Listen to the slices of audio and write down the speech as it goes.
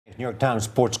New York Times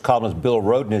sports columnist Bill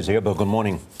Rhoden is here. Bill, good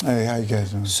morning. Hey, how you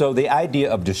guys doing? So the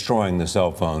idea of destroying the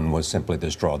cell phone was simply the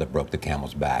straw that broke the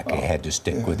camel's back. It had to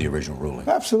stick with the original ruling.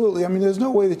 Absolutely. I mean, there's no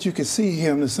way that you could see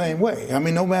him the same way. I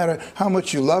mean, no matter how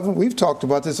much you love him, we've talked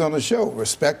about this on the show.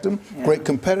 Respect him, great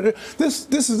competitor. This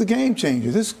is a game changer.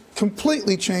 This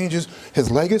completely changes his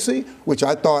legacy, which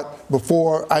I thought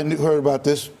before I heard about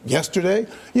this yesterday,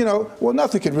 well,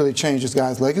 nothing could really change this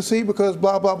guy's legacy because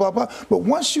blah, blah, blah, blah. But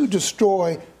once you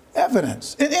destroy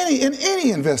evidence in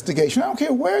any investigation, I don't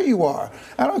care where you are.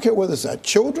 I don't care whether it's at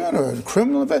children or a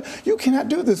criminal event. You cannot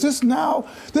do this. This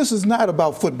is not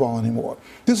about football anymore.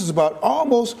 This is about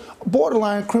almost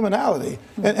borderline criminality.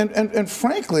 And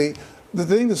frankly, the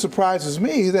thing that surprises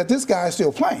me is that this guy is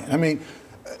still playing. I mean,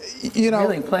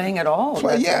 really playing at all.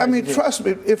 Yeah, I mean, trust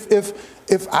me.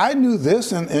 If I knew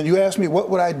this and you asked me what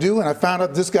would I do, and I found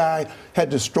out this guy had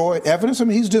destroyed evidence, I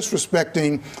mean, he's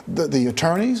disrespecting the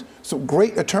attorneys, some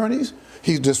great attorneys.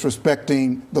 He's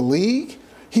disrespecting the league.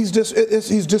 He's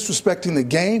disrespecting the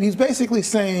game. He's basically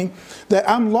saying that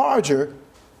I'm larger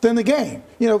than the game.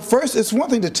 First, it's one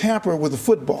thing to tamper with the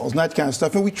footballs and that kind of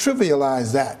stuff, and we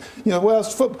trivialize that. Well,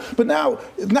 it's football. But now,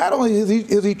 not only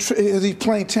is he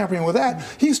playing tampering with that,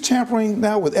 he's tampering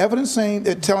now with evidence,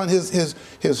 telling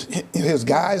his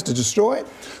guys to destroy it.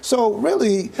 So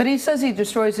really, but he says he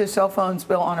destroys his cell phones,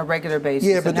 Bill, on a regular basis.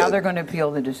 Yeah, but now they're going to appeal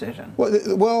the decision.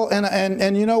 Well,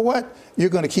 and you know what?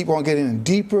 You're going to keep on getting in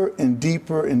deeper and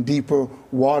deeper and deeper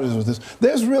waters with this.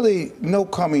 There's really no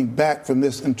coming back from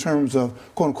this in terms of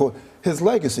quote unquote his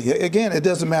legacy. Again, it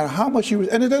doesn't matter how much you.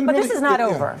 And it doesn't. But really, this is not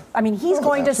over. I mean, he's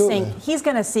going to He's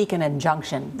going to seek an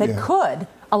injunction that could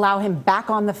allow him back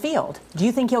on the field. Do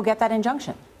you think he'll get that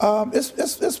injunction?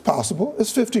 It's possible.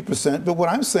 It's 50%. But what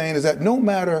I'm saying is that no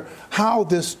matter how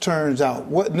this turns out,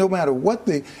 no matter what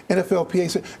the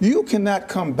NFLPA says, you cannot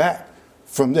come back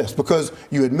from this because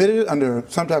you admitted it under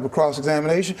some type of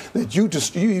cross-examination that you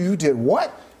did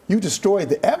what? You destroyed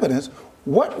the evidence.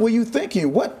 What were you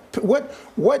thinking? What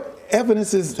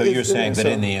evidence is? So you're saying that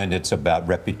in the end, it's about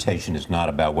reputation. It's not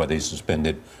about whether he's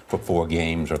suspended for 4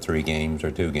 games or 3 games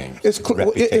or 2 games.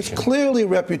 It's clearly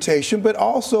reputation, but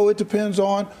also it depends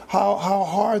on how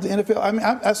hard the NFL. I mean,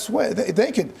 I swear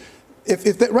they could.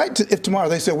 If tomorrow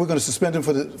they said we're going to suspend him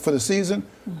for the season,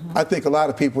 I think a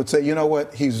lot of people would say, you know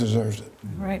what, he deserves it.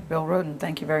 All right, Bill Rhoden,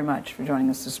 thank you very much for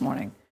joining us this morning.